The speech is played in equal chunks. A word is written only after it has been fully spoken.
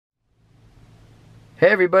Hey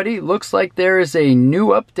everybody, looks like there is a new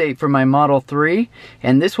update for my Model 3,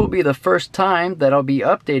 and this will be the first time that I'll be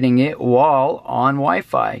updating it while on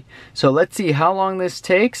Wi-Fi. So let's see how long this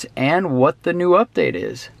takes and what the new update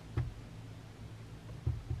is.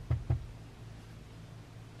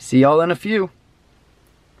 See y'all in a few.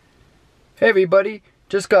 Hey everybody,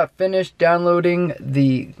 just got finished downloading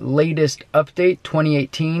the latest update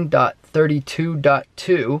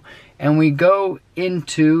 2018.32.2, and we go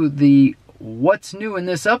into the what's new in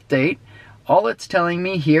this update. All it's telling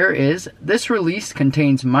me here is this release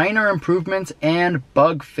contains minor improvements and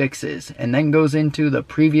bug fixes, and then goes into the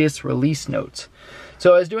previous release notes.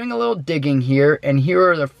 So I was doing a little digging here, and here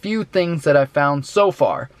are the few things that I found so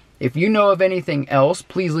far. If you know of anything else,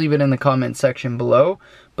 please leave it in the comment section below.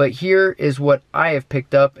 But here is what I have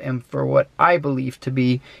picked up and for what I believe to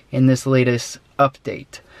be in this latest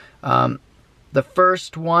update. The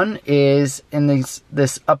first one is in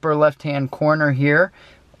this upper left-hand corner here.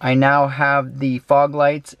 I now have the fog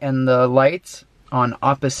lights and the lights on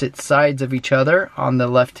opposite sides of each other on the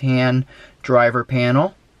left-hand driver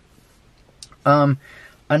panel.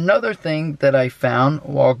 Another thing that I found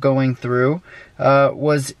while going through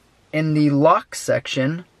was in the lock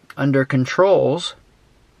section under controls.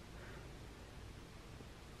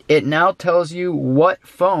 It now tells you what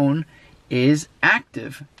phone is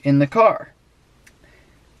active in the car.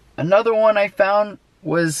 Another one I found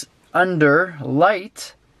was under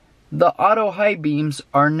light. The auto high beams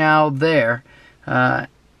are now there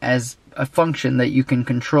as a function that you can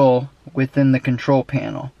control within the control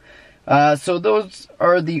panel. So those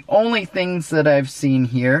are the only things that I've seen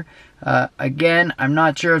here. Again, I'm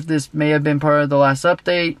not sure if this may have been part of the last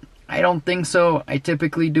update. I don't think so. I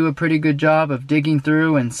typically do a pretty good job of digging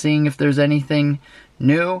through and seeing if there's anything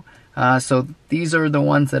new. So these are the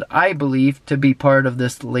ones that I believe to be part of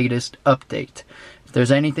this latest update. If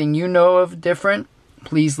there's anything you know of different,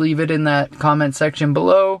 please leave it in that comment section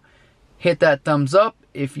below. Hit that thumbs up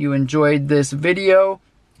if you enjoyed this video,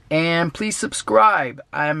 and please subscribe.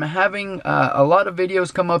 I'm having a lot of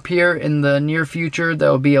videos come up here in the near future that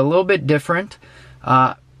will be a little bit different.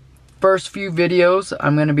 First few videos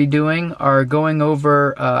I'm going to be doing are going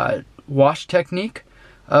over wash technique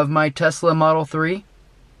of my Tesla Model 3.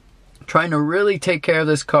 Trying to really take care of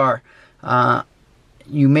this car.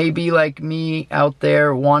 You may be like me out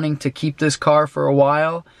there wanting to keep this car for a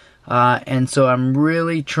while, and so I'm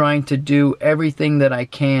really trying to do everything that I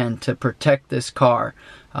can to protect this car.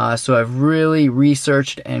 So I've really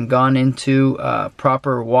researched and gone into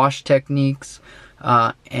proper wash techniques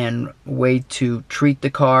and way to treat the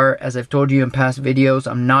car. As I've told you in past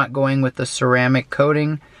videos, I'm not going with the ceramic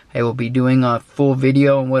coating. I will be doing a full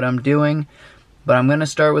video on what I'm doing. But I'm going to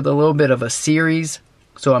start with a little bit of a series.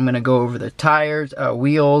 So I'm going to go over the tires,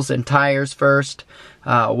 wheels and tires first,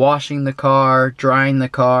 washing the car, drying the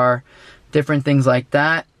car, different things like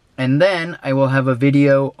that. And then I will have a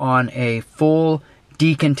video on a full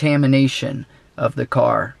decontamination of the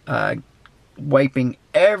car, wiping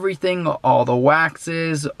everything, all the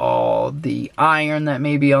waxes, all the iron that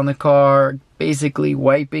may be on the car, basically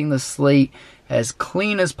wiping the slate as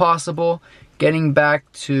clean as possible, getting back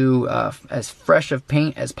to as fresh of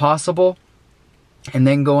paint as possible, and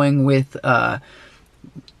then going with the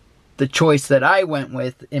choice that I went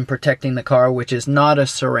with in protecting the car, which is not a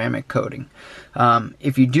ceramic coating.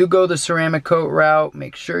 If you do go the ceramic coat route,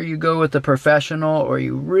 make sure you go with a professional or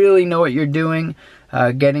you really know what you're doing,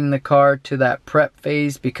 getting the car to that prep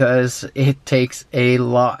phase, because it takes a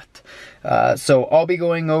lot. So I'll be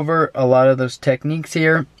going over a lot of those techniques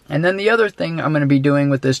here. And then the other thing I'm going to be doing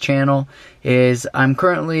with this channel is I'm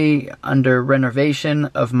currently under renovation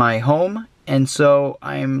of my home, and so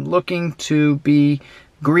I'm looking to be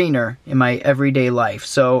greener in my everyday life.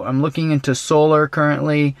 So I'm looking into solar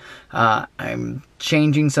currently. I'm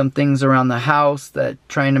changing some things around the house, that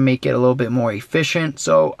trying to make it a little bit more efficient.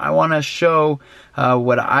 So I want to show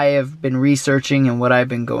what I have been researching and what I've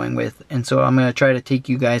been going with, and so I'm going to try to take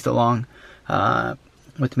you guys along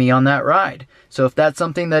with me on that ride. So if that's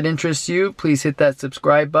something that interests you, please hit that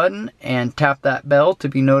subscribe button and tap that bell to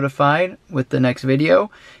be notified with the next video.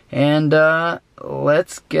 And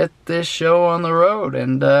let's get this show on the road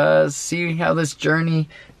and see how this journey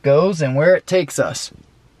goes and where it takes us.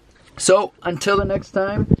 So until the next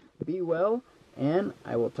time, be well, and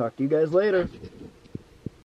I will talk to you guys later.